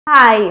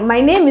Hi,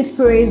 my name is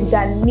Praise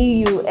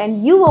Ganiyu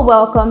and you are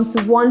welcome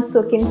to One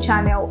Soaking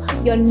Channel,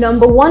 your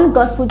 #1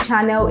 gospel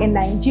channel in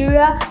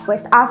Nigeria,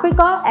 West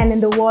Africa and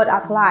in the world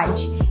at large.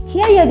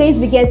 Here you're going to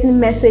be getting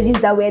messages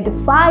that will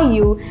edify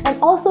you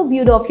and also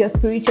build up your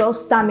spiritual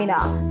stamina.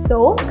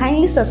 So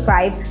kindly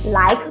subscribe,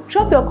 like,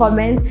 drop your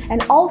comments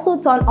and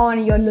also turn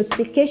on your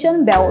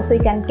notification bell so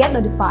you can get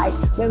notified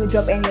when we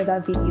drop any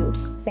other videos.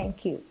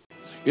 Thank you.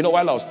 You know,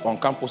 while I was on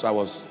campus, I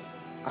was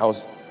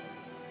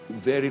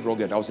very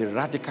rugged. I was a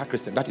radical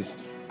Christian. That is,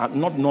 I'm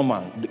not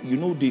normal. You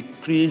know, the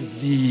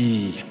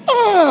crazy.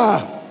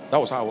 That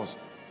was how I was.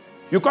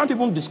 You can't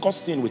even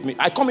discuss sin with me.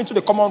 I come into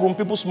the common room,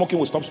 people smoking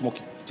will stop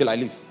smoking till I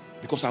leave.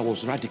 Because I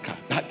was radical.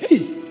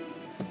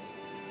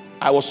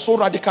 I was so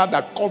radical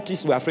that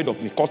cultists were afraid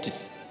of me.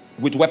 Cultists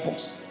with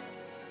weapons.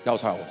 That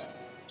was how I was.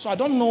 So I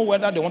don't know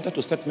whether they wanted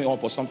to set me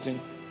up or something.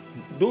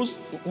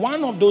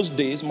 One of those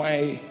days,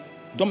 my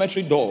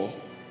dormitory door,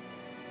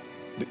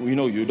 you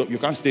know, you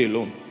can't stay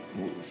alone.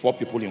 4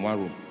 people in one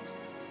room.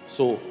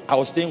 So I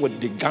was staying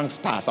with the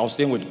gangsters.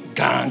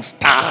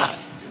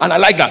 And I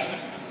like that.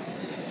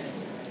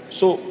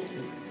 So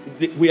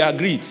we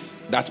agreed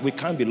that we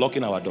can't be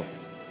locking our door.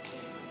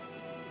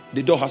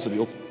 The door has to be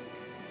open.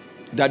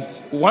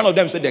 That one of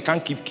them said they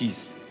can't keep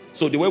keys.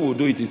 So the way we'll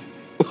do it is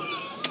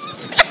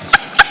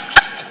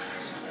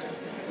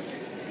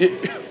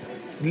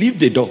leave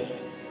the door.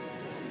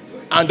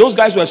 And those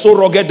guys were so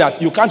rugged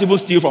that you can't even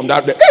steal from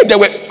that. Hey, they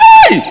were,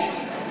 hey!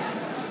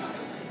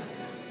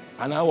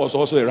 And I was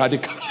also a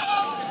radical.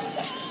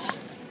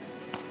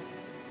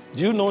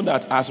 Do you know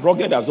that as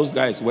rugged as those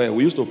guys were,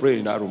 we used to pray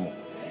in that room?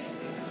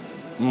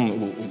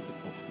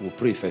 We'll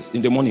pray first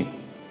in the morning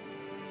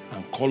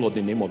and call on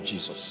the name of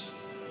Jesus.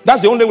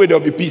 That's the only way there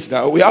will be peace.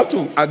 Now we have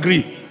to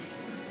agree.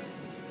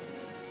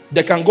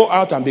 They can go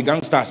out and be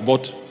gangsters,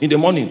 but in the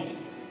morning,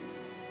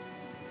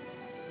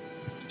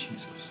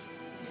 Jesus.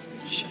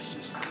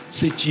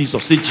 Say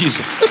Jesus. Say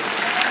Jesus.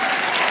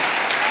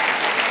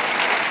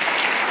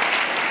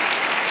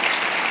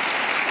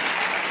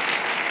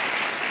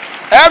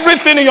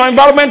 Everything in your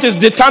environment is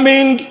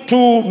determined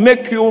to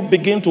make you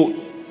begin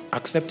to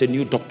accept a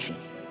new doctrine.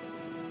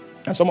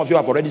 And some of you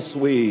have already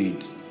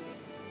swayed.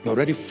 You're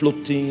already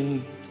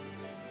floating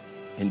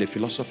in the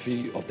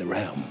philosophy of the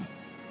realm.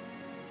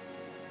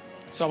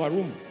 So our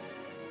room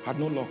had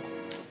no lock.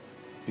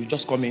 You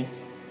just come in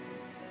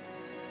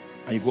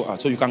and you go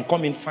out. So you can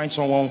come in, find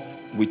someone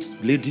with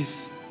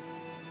ladies.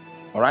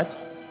 All right?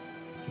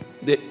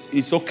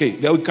 It's okay.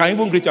 They can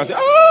even greet you and say,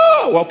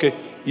 okay.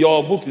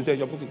 Your book is there.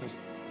 Your book is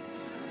there.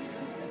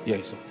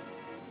 Yes.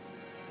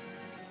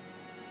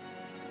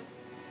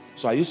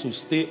 So I used to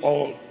stay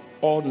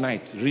all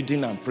night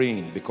reading and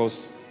praying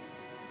because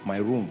my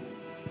room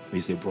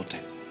is a brothel.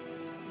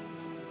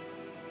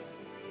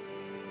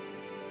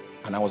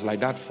 And I was like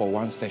that for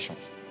one session.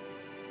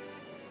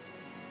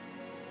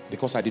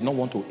 Because I did not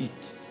want to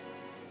eat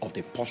of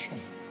the portion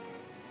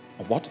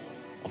of what?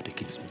 Of the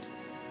king's meat.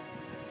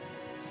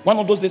 One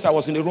of those days I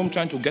was in the room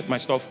trying to get my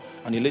stuff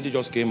and a lady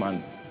just came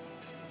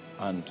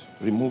and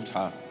removed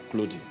her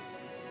clothing.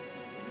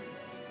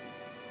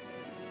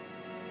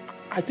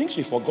 I think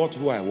she forgot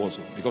who I was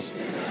because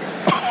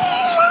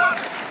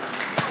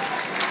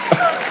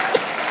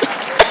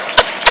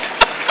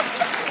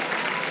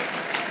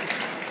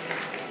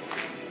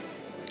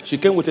she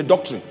came with a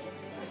doctrine,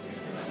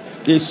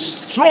 a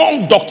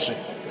strong doctrine.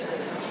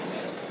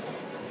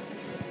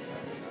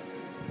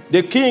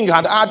 The king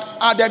had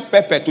added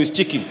pepper to his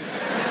chicken.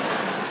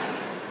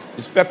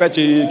 His pepper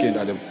chicken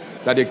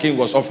that the king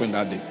was offering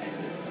that day.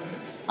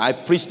 I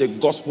preached the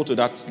gospel to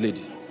that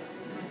lady.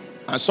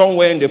 And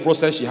somewhere in the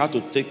process, she had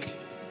to take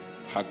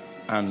her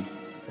and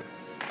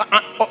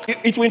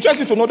it will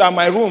interest you to know that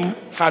my room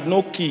had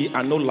no key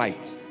and no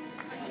light.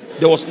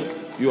 There was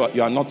you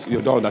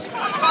don't understand.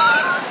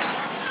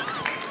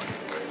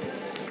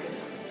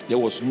 There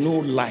was no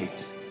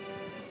light.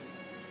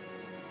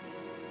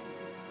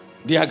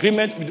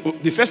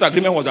 The first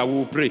agreement was that we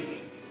will pray.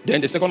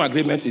 Then the second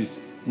agreement is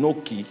no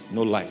key,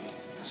 no light.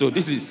 So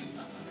this is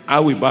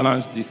how we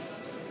balance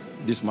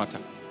this matter.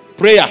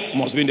 Prayer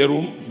must be in the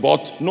room,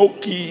 but no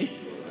key,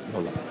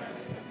 no light.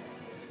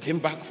 Came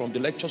back from the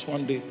lectures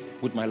one day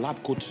with my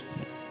lab coat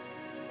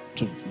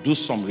to do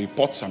some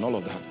reports and all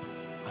of that.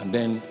 And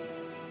then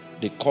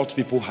the cult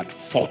people had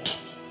fought.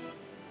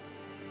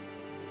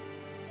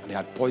 And they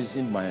had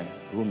poisoned my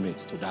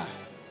roommates to die.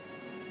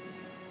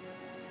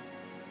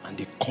 And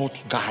the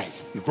cult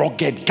guys, the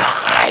rugged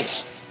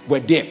guys,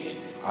 were there.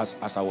 As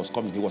I was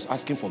coming, he was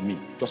asking for me,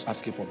 just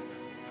asking for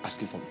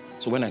me.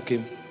 So when I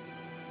came,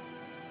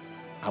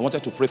 I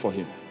wanted to pray for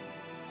him.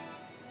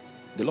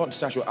 The Lord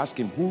said I should ask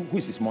him, who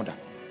is his mother?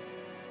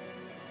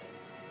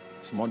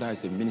 His mother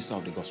is a minister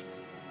of the gospel.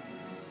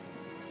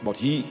 But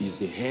he is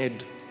the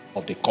head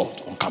of the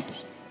cult on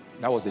campus.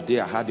 That was the day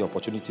I had the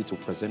opportunity to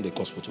present the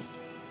gospel to him.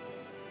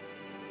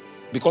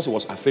 Because he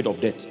was afraid of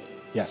death,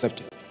 he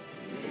accepted.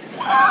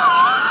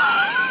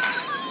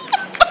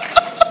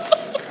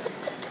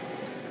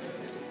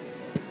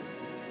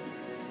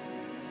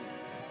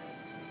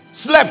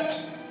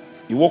 Slept.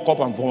 He woke up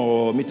and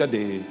vomited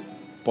the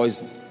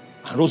poison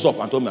and rose up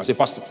and told me, I said,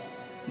 Pastor,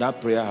 that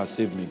prayer has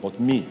saved me, but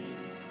me,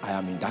 I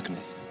am in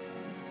darkness.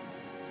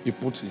 He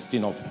put his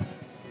thing up.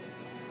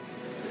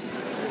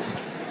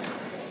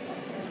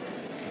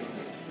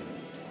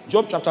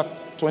 Job chapter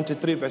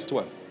 23, verse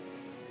 12.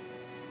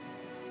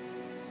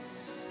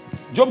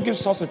 Job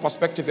gives us a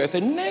perspective here. He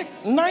said,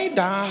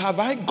 neither have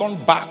I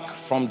gone back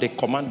from the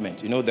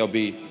commandment. You know, there'll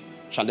be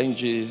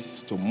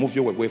challenges to move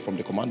you away from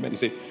the commandment. He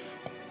said,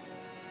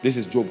 this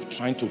is Job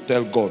trying to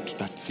tell God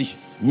that, see,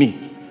 me,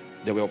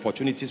 there were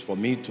opportunities for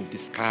me to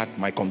discard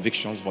my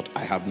convictions, but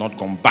I have not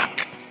gone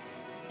back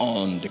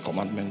on the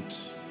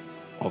commandment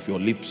of your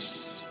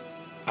lips.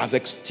 I've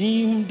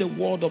esteemed the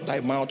word of thy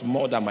mouth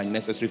more than my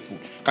necessary food.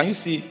 Can you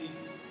see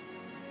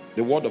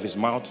the word of his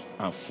mouth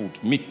and food,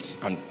 meat?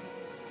 And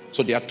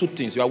so there are two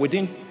things. You are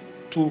within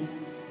two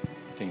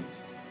things.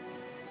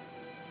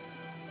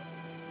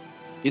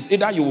 It's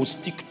either you will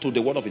stick to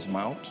the word of his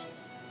mouth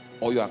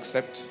or you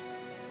accept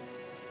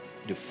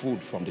the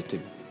food from the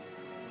table.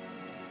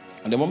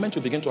 And the moment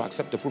you begin to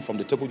accept the food from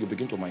the table, you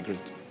begin to migrate.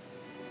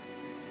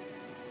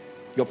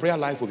 Your prayer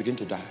life will begin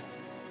to die.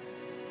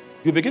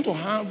 You begin to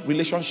have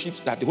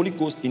relationships that the Holy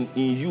Ghost in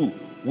you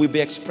will be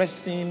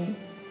expressing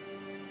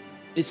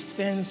a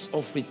sense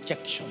of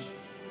rejection.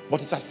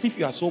 But it's as if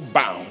you are so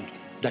bound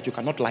that you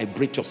cannot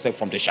liberate yourself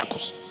from the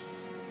shackles.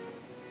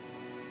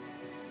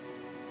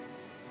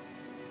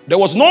 There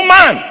was no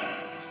man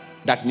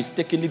that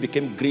mistakenly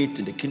became great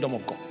in the kingdom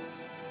of God.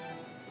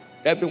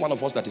 Every one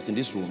of us that is in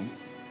this room,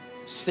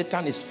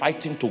 Satan is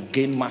fighting to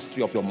gain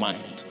mastery of your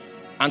mind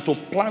and to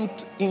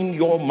plant in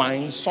your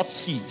mind such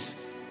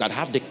seeds that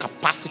have the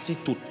capacity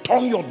to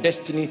turn your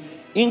destiny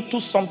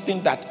into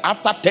something that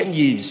after 10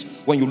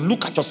 years, when you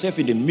look at yourself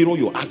in the mirror,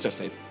 you ask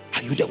yourself,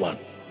 are you the one?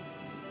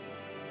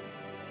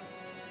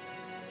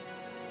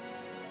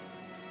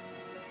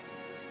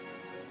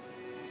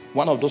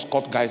 One of those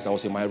court guys that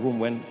was in my room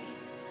when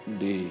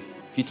the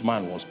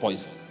hitman was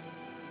poisoned,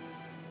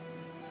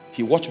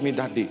 he watched me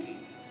that day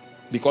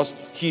because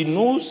he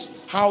knows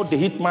how the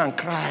hitman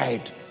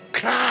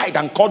cried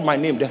and called my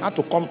name. They had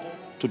to come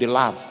to the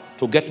lab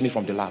to get me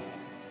from the lab.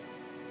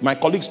 My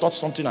colleagues thought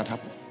something had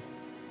happened.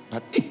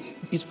 That, hey,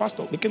 it's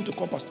pastor. They came to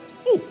call pastor.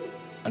 Oh.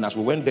 And as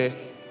we went there,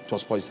 it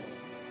was poison.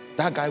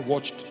 That guy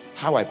watched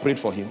how I prayed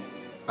for him,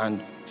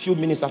 and a few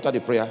minutes after the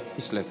prayer,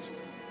 he slept.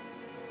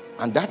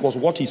 And that was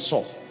what he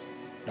saw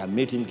that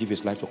made him give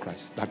his life to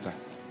Christ. That guy.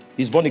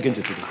 He's born again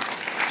today.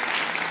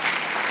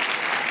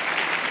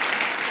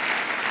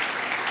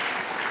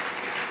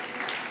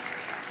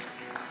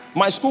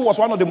 My school was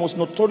one of the most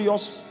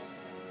notorious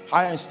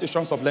higher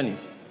institutions of learning.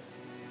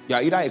 You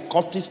are either a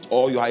cultist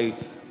or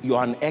you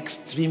are an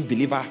extreme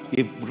believer,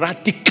 a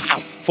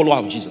radical follower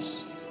of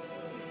Jesus.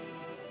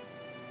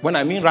 When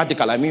I mean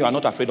radical, I mean you are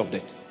not afraid of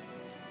death.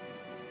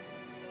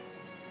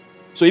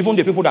 So even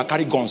the people that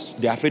carry guns,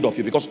 they are afraid of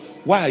you, because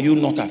why are you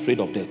not afraid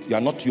of death? You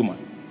are not human.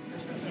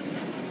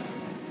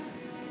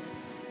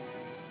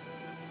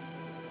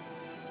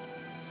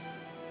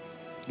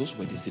 Those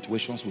were the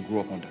situations we grew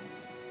up under.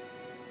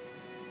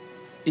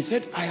 He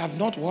said, I have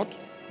not what?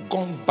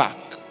 Gone back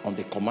on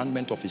the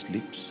commandment of his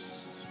lips.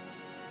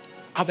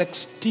 I've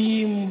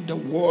esteemed the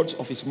words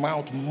of his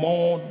mouth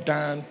more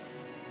than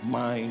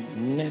my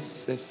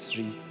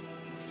necessary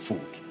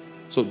food.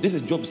 So this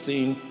is Job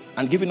saying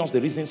and giving us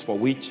the reasons for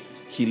which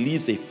he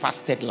lives a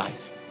fasted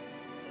life.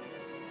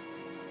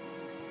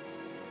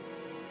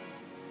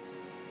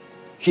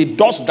 He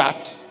does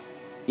that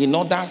in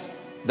order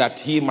that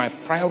he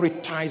might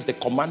prioritize the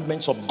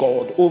commandments of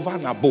God over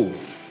and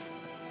above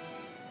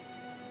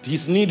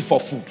his need for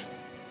food.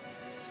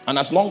 And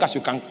as long as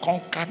you can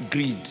conquer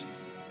greed,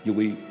 you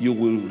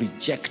will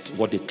reject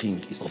what the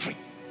king is offering.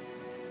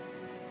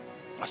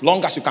 As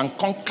long as you can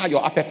conquer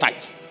your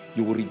appetites,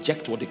 you will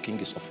reject what the king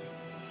is offering.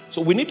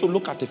 So we need to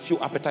look at a few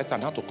appetites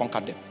and how to conquer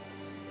them.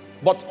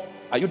 But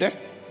are you there?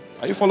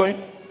 Are you following?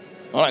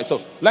 All right,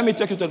 so let me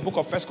take you to the book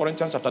of 1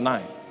 Corinthians chapter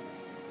 9.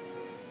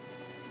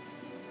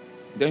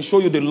 Then show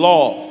you the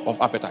law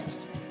of appetite.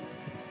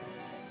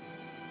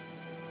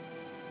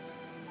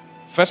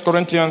 1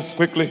 Corinthians,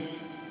 quickly.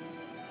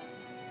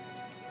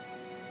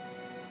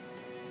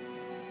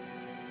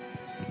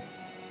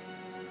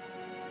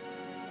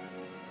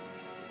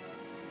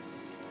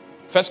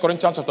 First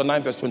Corinthians chapter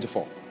 9, verse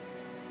 24.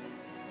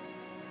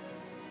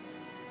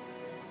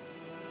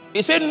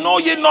 He said, know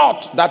ye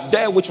not that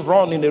they which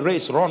run in the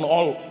race run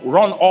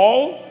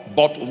all,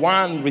 but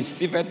one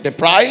receiveth the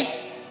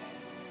prize?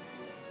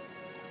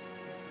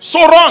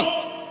 So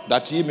run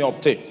that ye may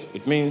obtain.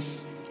 It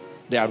means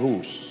there are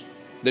rules.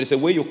 There is a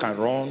way you can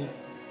run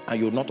and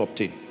you will not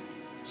obtain.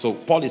 So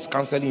Paul is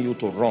counseling you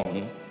to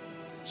run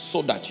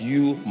so that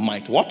you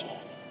might what?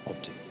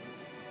 Obtain.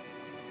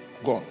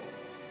 Go on.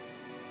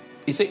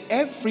 He said,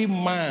 every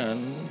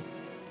man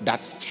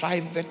that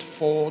striveth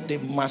for the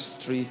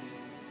mastery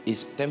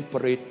is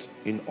temperate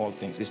in all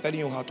things. He's telling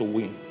you how to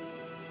win.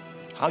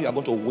 How you are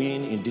going to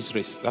win in this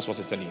race. That's what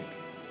he's telling you.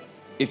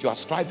 If you are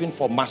striving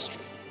for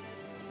mastery,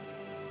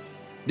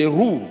 the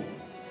rule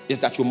is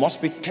that you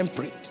must be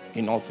temperate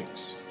in all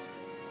things.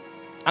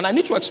 And I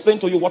need to explain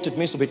to you what it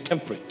means to be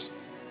temperate.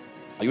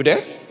 Are you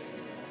there?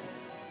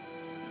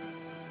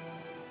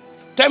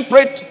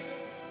 Temperate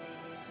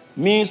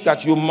means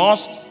that you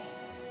must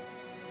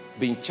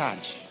be in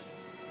charge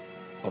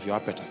of your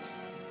appetites.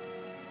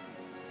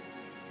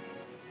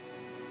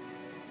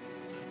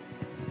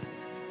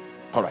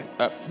 All right.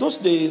 Those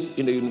days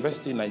in the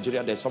university in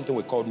Nigeria, there's something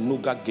we call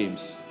NUGA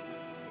Games,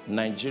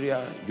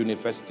 Nigeria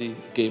University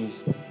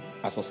Games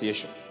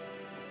Association.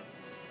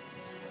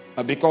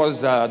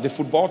 Because the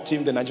football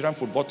team, the Nigerian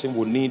football team,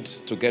 will need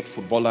to get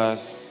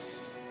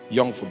footballers,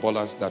 young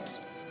footballers that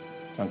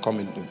can come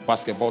in. The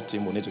basketball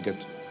team will need to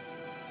get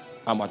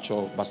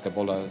amateur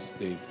basketballers,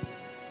 the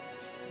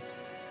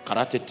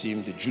karate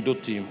team, the judo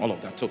team, all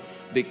of that. So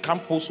the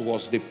campus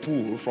was the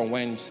pool from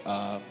whence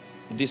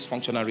these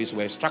functionaries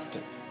were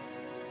extracted.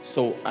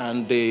 So,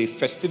 and the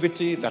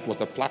festivity that was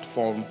the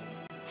platform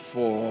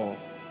for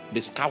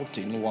the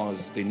scouting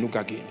was the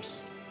NUGA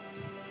Games.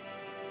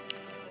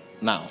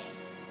 Now,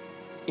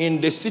 in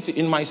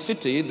my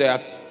city, there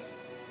are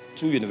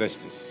 2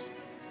 universities.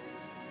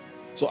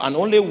 So, and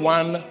only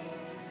one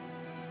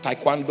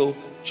taekwondo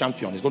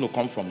champion is going to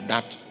come from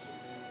that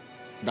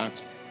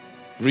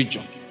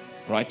region,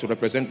 right, to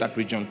represent that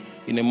region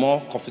in a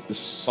more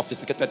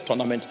sophisticated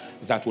tournament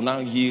that will now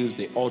yield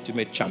the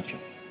ultimate champion.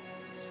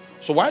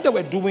 So while they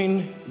were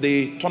doing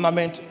the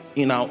tournament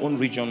in our own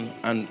region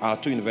and our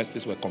 2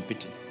 universities were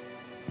competing,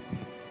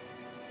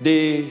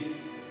 the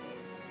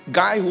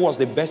guy who was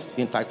the best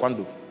in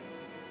taekwondo,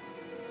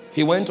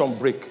 he went on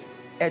break,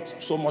 ate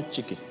so much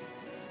chicken,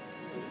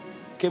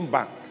 came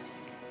back.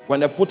 When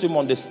they put him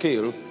on the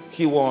scale,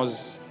 he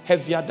was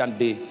heavier than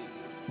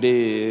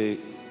the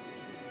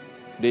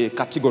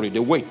category,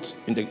 the weight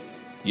in the,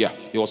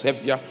 he was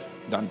heavier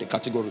than the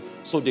category.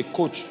 So the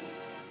coach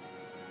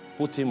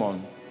put him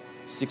on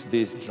 6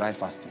 days dry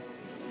fasting.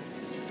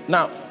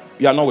 Now,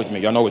 you are not with me.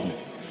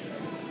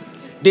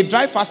 The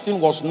dry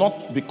fasting was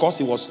not because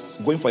he was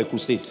going for a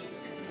crusade.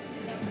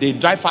 The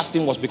dry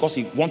fasting was because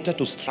he wanted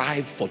to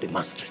strive for the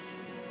mastery.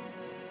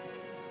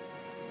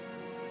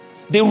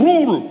 The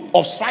rule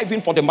of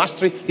striving for the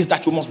mastery is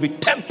that you must be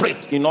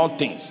temperate in all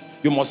things.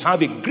 You must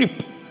have a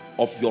grip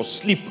of your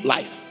sleep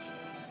life.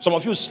 Some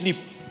of you sleep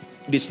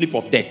the sleep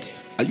of death,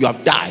 and you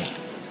have died.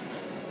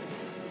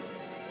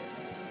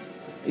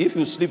 If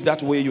you sleep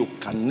that way, you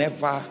can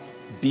never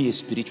be a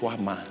spiritual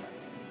man.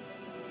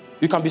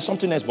 You can be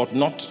something else, but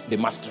not the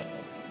master.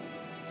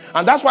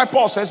 And that's why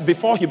Paul says,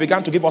 before he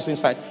began to give us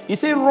insight, he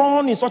said,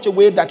 run in such a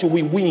way that you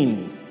will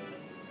win.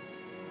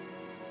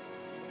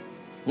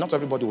 Not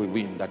everybody will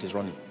win that is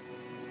running.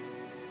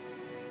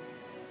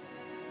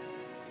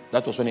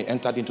 That was when he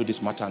entered into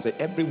this matter and said,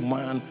 every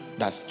man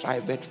that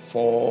striveth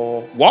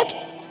for what?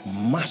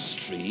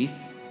 Mastery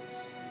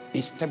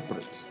is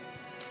temperate.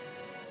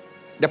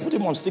 They put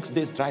him on 6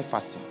 days dry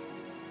fasting.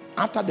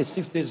 After the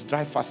 6 days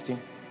dry fasting,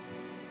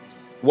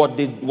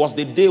 was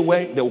the day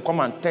where they will come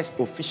and test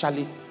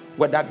officially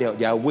whether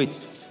their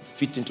weights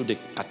fit into the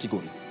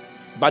category.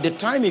 By the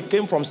time he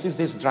came from 6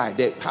 days dry,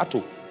 they had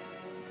to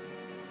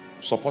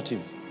support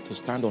him to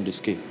stand on the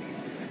scale.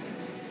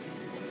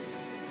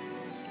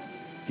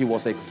 He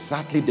was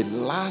exactly the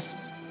last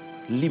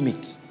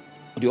limit,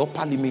 the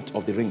upper limit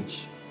of the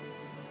range.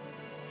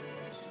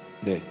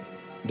 They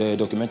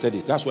documented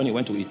it. That's when he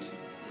went to eat.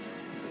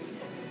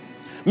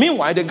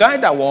 Meanwhile, the guy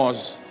that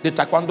was the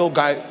taekwondo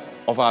guy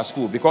of our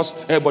school, because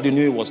everybody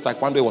knew he was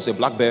taekwondo, he was a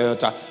black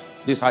belt.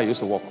 This is how he used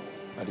to walk,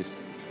 like this.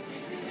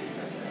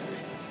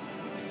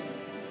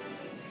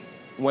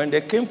 When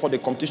they came for the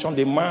competition,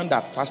 the man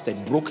that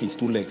fasted broke his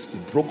 2 legs. He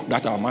broke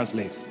that our man's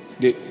legs.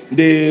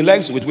 The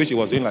legs with which he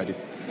was doing like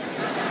this.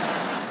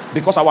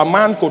 Because our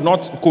man could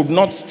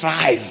not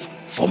strive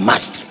for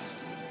mastery.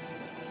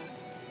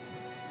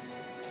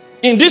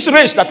 In this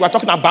race that we are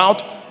talking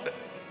about,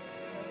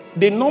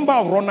 the number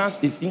of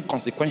runners is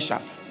inconsequential.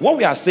 What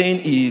we are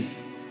saying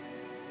is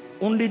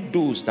only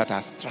those that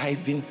are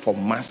striving for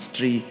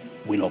mastery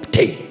will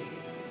obtain.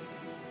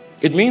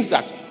 It means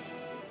that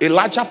a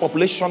larger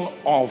population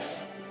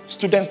of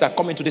students that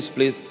come into this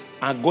place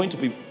are going to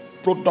be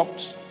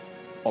products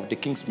of the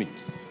king's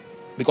meat,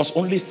 because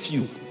only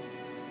few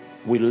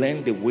will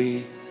learn the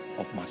way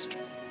of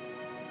mastery.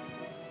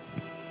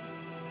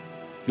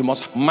 You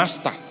must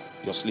master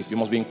your sleep. You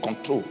must be in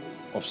control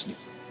of sleep.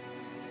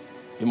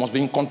 You must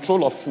be in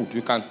control of food.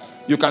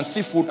 You can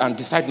see food and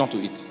decide not to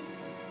eat.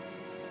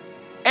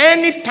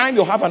 Anytime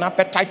you have an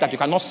appetite that you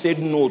cannot say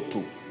no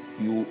to,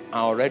 you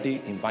are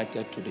already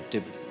invited to the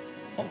table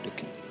of the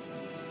king.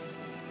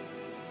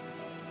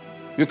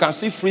 You can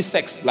see free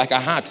sex like I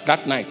had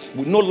that night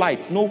with no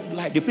light.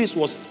 The place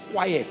was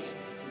quiet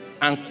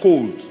and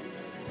cold.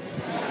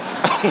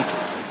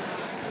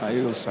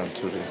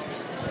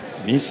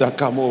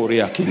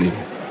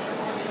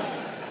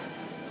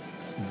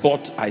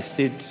 But I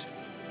said,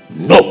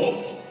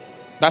 no.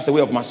 That's the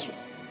way of mastery.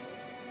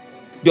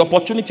 The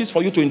opportunities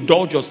for you to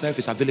indulge yourself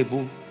is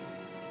available,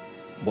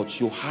 but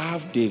you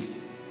have the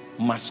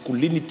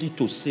masculinity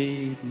to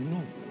say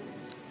no.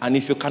 And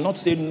if you cannot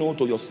say no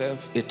to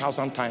yourself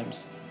 1,000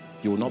 times,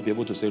 you will not be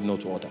able to say no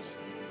to others.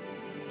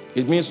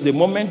 It means the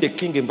moment the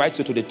king invites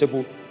you to the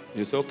table,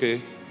 you say,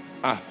 okay,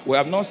 we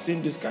have not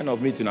seen this kind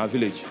of meat in our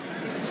village.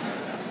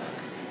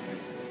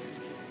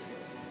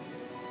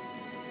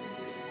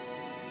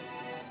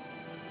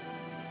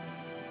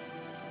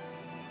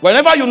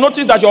 Whenever you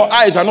notice that your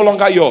eyes are no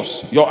longer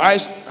yours, your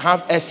eyes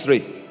have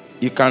X-ray,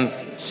 you can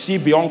see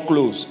beyond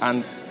clothes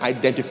and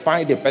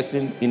identify the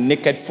person in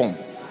naked form.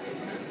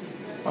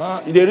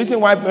 The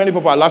reason why many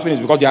people are laughing is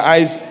because their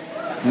eyes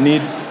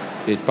need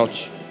a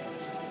touch.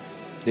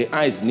 The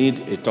eyes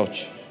need a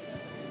touch.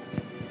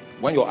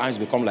 When your eyes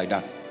become like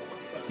that,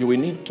 you will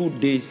need 2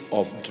 days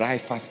of dry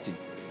fasting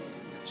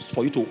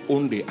for you to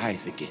own the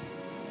eyes again.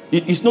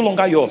 It's no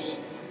longer yours.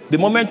 The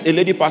moment a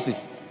lady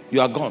passes, you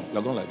are gone. You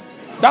are gone like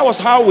that. That was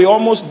how we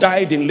almost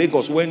died in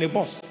Lagos. We were in a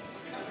bus.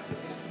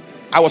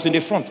 I was in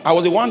the front. I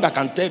was the one that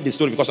can tell the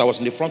story because I was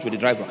in the front with the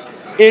driver.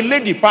 A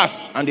lady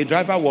passed and the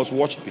driver was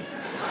worshiping.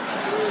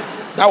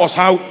 That was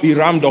how he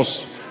rammed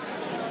us.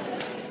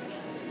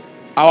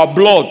 Our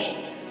blood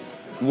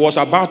was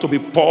about to be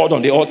poured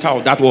on the altar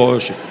of that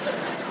worship.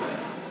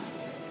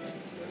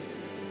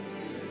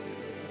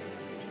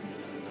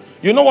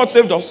 You know what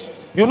saved us?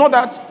 You know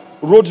that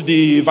road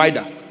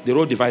divider, the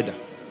road divider.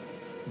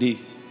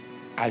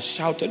 I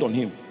shouted on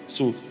him.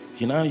 So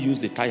he now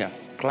used the tire,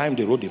 climbed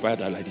the road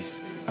divider like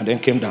this, and then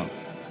came down.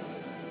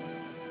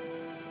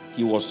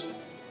 He was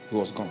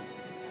gone.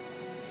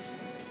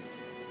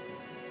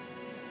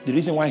 The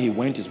reason why he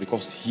went is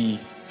because he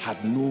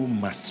had no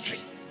mastery.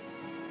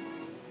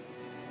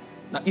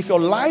 Now, if your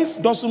life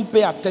doesn't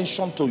pay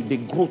attention to the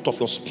growth of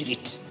your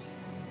spirit,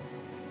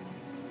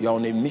 you are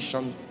on a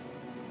mission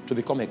to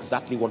become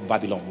exactly what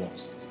Babylon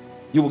was.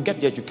 You will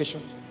get the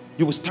education.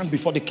 You will stand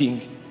before the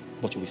king,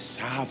 but you will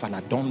serve and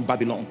adorn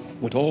Babylon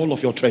with all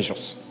of your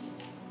treasures.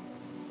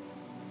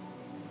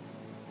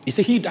 He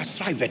said, he that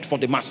striveth for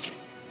the mastery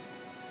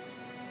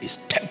is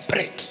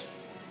temperate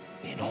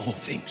in all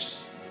things.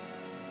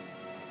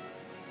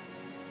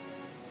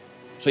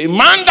 So a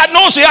man that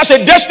knows he has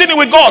a destiny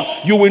with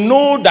God, you will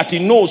know that he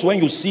knows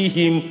when you see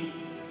him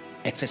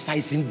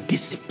exercising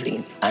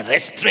discipline and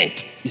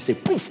restraint. It's a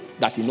proof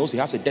that he knows he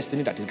has a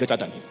destiny that is greater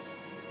than him.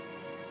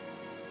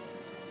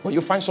 When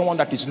you find someone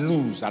that is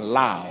loose and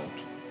loud,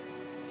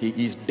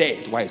 he is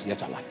dead while he's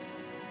yet alive.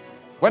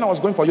 When I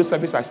was going for youth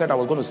service, I said I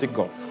was going to seek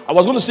God. I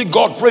was going to seek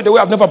God, pray the way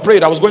I've never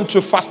prayed. I was going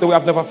to fast the way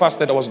I've never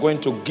fasted. I was going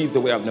to give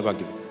the way I've never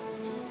given.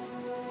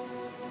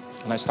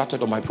 And I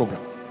started on my program.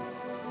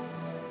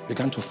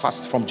 Began to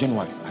fast from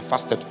January. I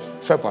fasted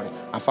February.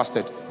 I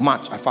fasted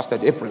March. I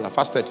fasted April. I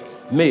fasted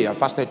May. I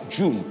fasted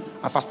June.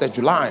 I fasted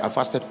July. I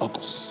fasted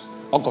August.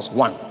 August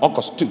 1,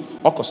 August 2,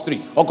 August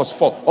 3, August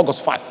 4,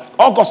 August 5,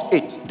 August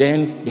 8.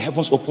 Then the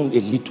heavens opened a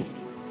little.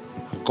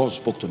 And God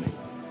spoke to me.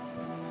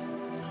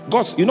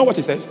 God, you know what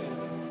he said?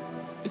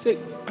 He said,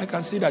 I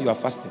can see that you are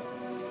fasting.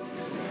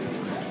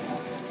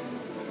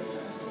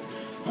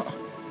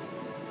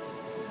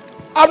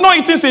 I've not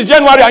eaten since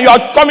January and you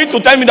are coming to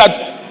tell me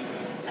that.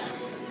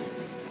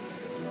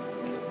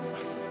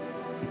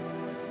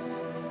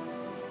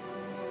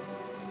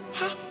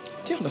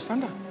 Do you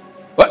understand that?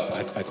 Well,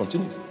 I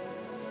continued.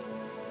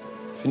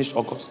 Finished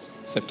August,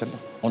 September.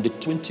 On the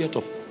 20th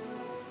of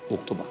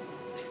October,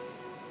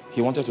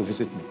 he wanted to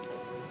visit me.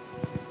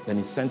 Then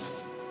he sent,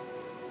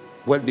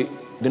 well,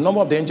 the number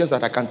of the angels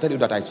that I can tell you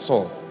that I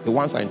saw, the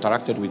ones I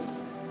interacted with,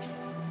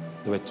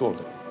 they were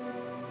told.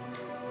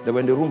 They were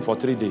in the room for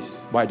 3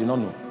 days, but I did not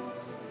know.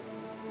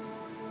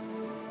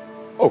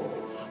 Oh,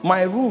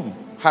 my room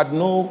had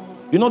no,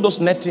 you know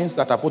those nettings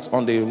that I put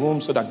on the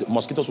room so that the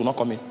mosquitoes will not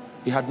come in?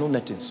 It had no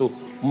netting. So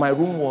my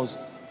room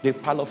was the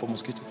parlor for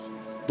mosquitoes.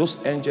 Those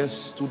angels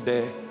stood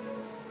there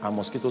and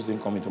mosquitoes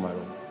didn't come into my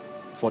room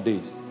for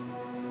days.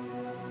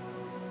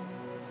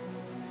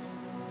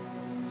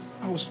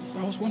 I was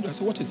wondering, I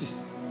said, what is this?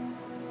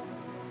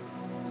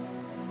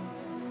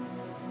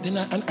 Then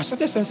I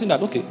started sensing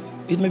that, okay,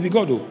 it may be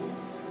God though.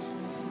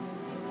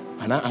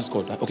 And I asked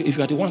God, okay, if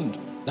you are the one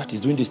that is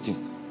doing this thing,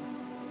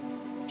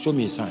 show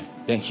me a sign.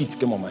 Then heat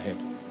came on my head.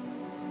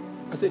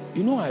 I said,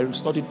 you know, I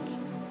studied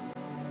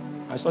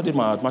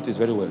my mathematics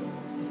very well.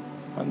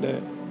 And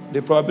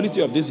the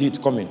probability of this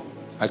heat coming,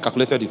 I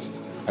calculated it.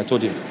 I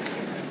told him.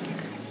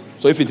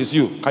 So if it is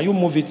you, can you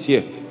move it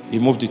here? He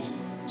moved it.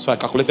 So I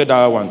calculated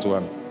that one to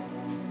one.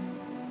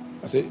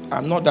 I said,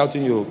 I'm not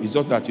doubting you. It's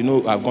just that, you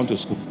know, I've gone to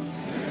school.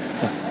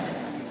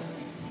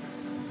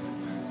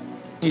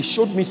 He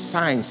showed me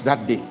signs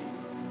that day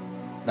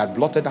that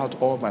blotted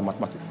out all my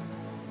mathematics.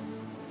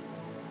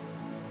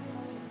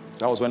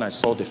 That was when I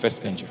saw the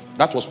first angel.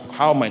 That was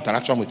how my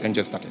interaction with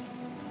angels started.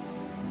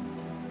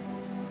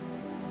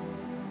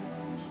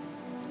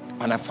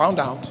 And I found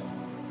out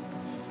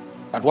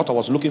that what I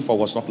was looking for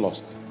was not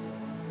lost.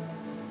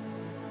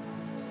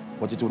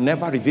 But it will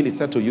never reveal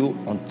itself to you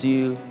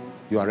until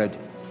you are ready.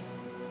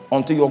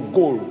 Until your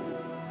goal,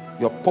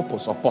 your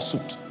purpose or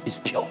pursuit is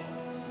pure.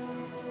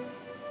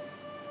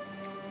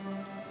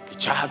 The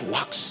child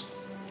works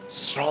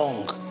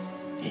strong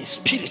in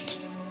spirit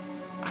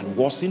and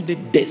was in the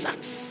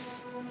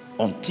deserts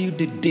until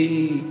the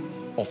day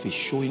of his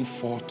showing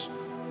forth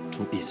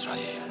to Israel.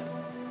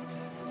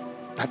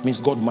 That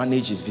means God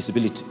managed his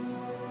visibility.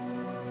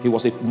 He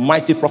was a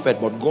mighty prophet,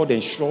 but God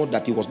ensured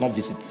that he was not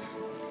visible.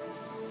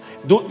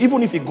 Though,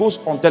 even if he goes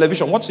on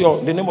television, what's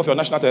the name of your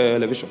national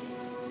television?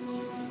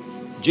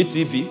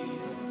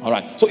 GTV. All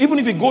right. So even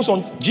if he goes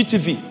on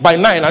GTV by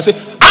 9 and say,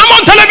 I'm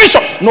on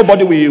television,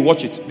 nobody will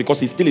watch it because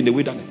he's still in the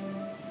wilderness.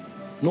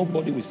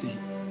 Nobody will see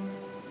him.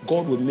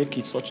 God will make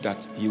it such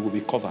that he will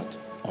be covered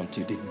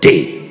until the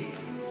day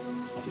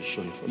of his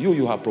showing forth.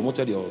 You have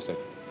promoted yourself.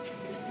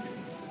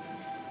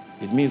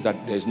 It means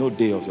that there is no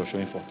day of your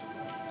showing forth.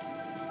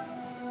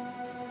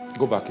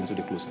 Go back into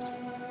the closet.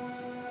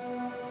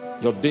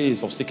 Your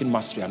days of seeking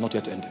mastery are not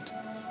yet ended.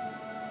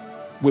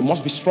 We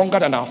must be stronger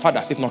than our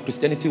fathers. If not,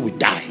 Christianity will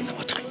die in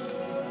our time.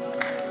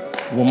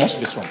 We must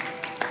be strong.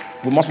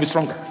 We must be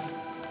stronger.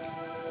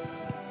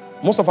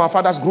 Most of our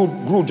fathers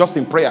grew just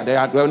in prayer. They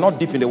are not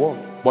deep in the world,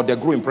 but they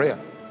grew in prayer.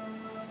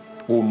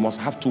 We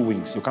must have 2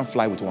 wings. You can't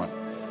fly with one.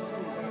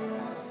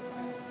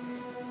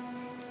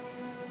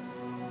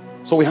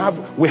 So we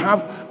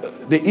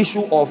have the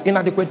issue of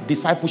inadequate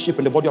discipleship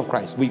in the body of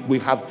Christ. We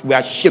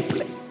are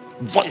shapeless,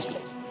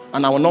 voiceless,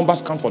 and our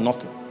numbers count for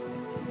nothing.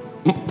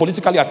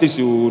 Politically, at least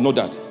you know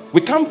that.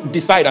 We can't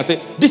decide and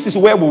say, this is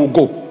where we will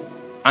go,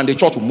 and the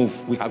church will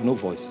move. We have no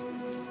voice.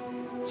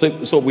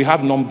 So we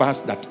have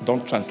numbers that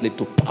don't translate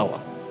to power.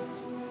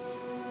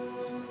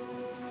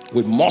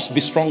 We must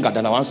be stronger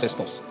than our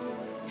ancestors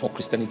for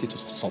Christianity to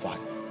survive.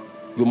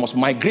 You must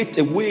migrate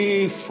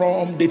away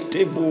from the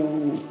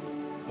table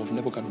of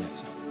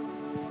Nebuchadnezzar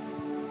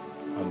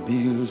and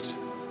build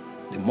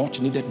the much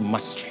needed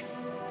mastery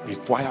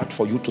required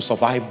for you to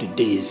survive the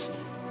days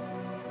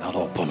that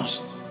are upon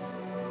us.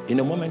 In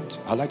a moment,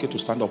 I'd like you to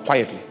stand up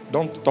quietly.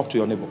 Don't talk to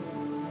your neighbor.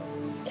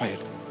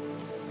 Quietly.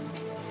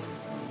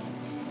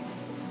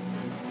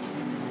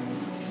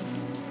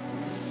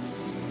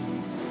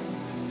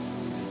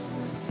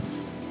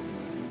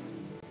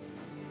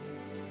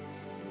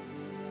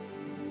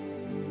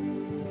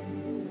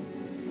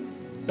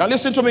 Now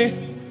listen to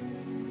me.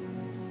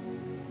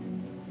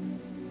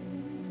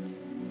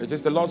 It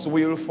is the Lord's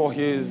will for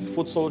his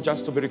foot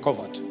soldiers to be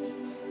recovered.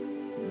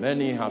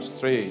 Many have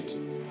strayed.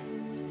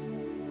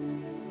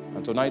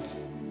 And tonight,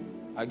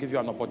 I give you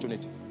an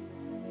opportunity.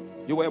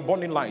 You were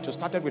born in light. You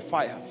started with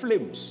fire,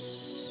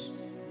 flames.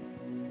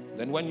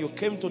 Then when you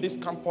came to this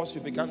campus,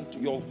 you began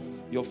to,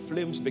 your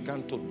flames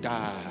began to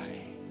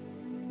die.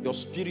 Your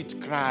spirit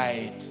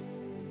cried,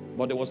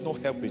 but there was no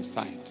help in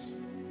sight.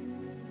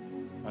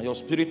 And your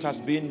spirit has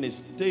been in a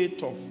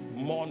state of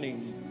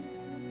mourning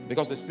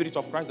because the Spirit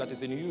of Christ that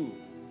is in you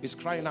is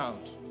crying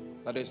out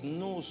that there's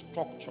no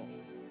structure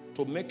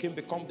to make him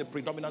become the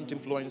predominant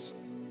influence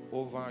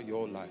over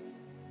your life.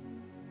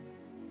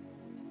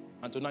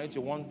 And tonight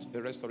you want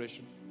a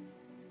restoration.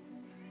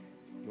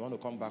 You want to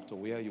come back to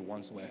where you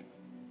once were.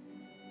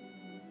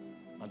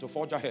 And to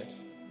forge ahead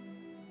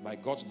by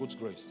God's good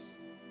grace.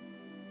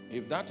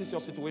 If that is your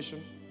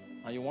situation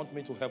and you want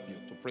me to help you,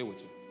 to pray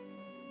with you,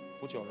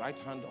 put your right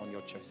hand on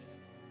your chest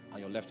and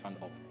your left hand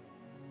up.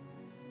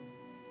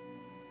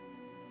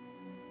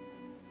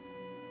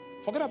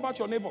 Forget about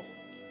your neighbor,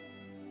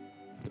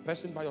 the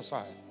person by your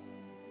side.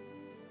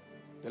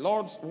 The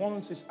Lord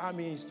wants his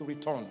armies to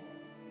return.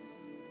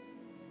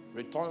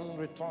 Return,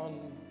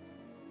 return,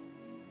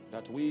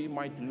 that we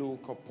might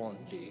look upon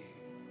thee.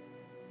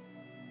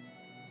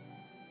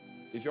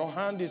 If your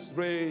hand is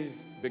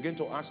raised, begin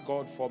to ask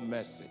God for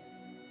mercy.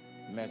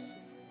 Mercy,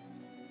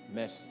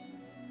 mercy,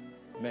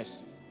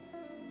 mercy,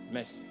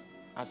 mercy.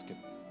 Ask him.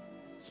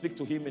 Speak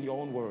to him in your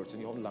own words, in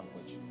your own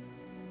language.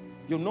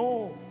 You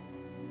know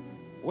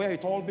where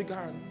it all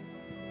began.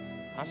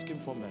 Ask him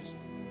for mercy.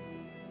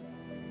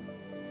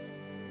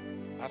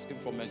 Ask him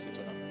for mercy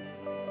tonight.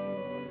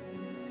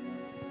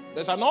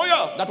 There's an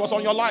oil that was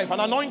on your life, an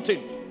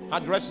anointing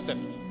had rested,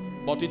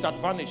 but it had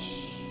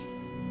vanished.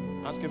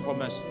 Ask him for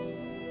mercy.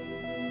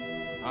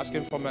 Ask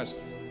him for mercy.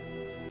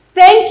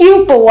 Thank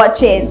you for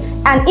watching.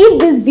 And if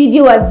this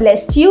video has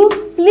blessed you,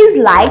 please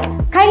like,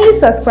 kindly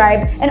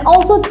subscribe, and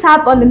also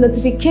tap on the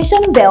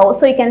notification bell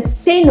so you can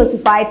stay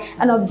notified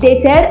and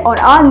updated on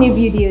our new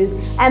videos.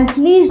 And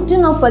please do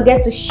not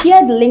forget to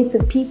share the link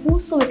to people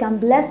so we can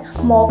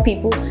bless more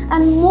people.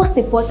 And most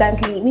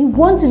importantly, we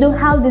want to know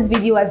how this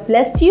video has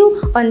blessed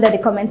you under the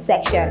comment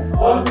section.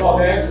 Don't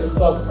forget to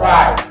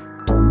subscribe.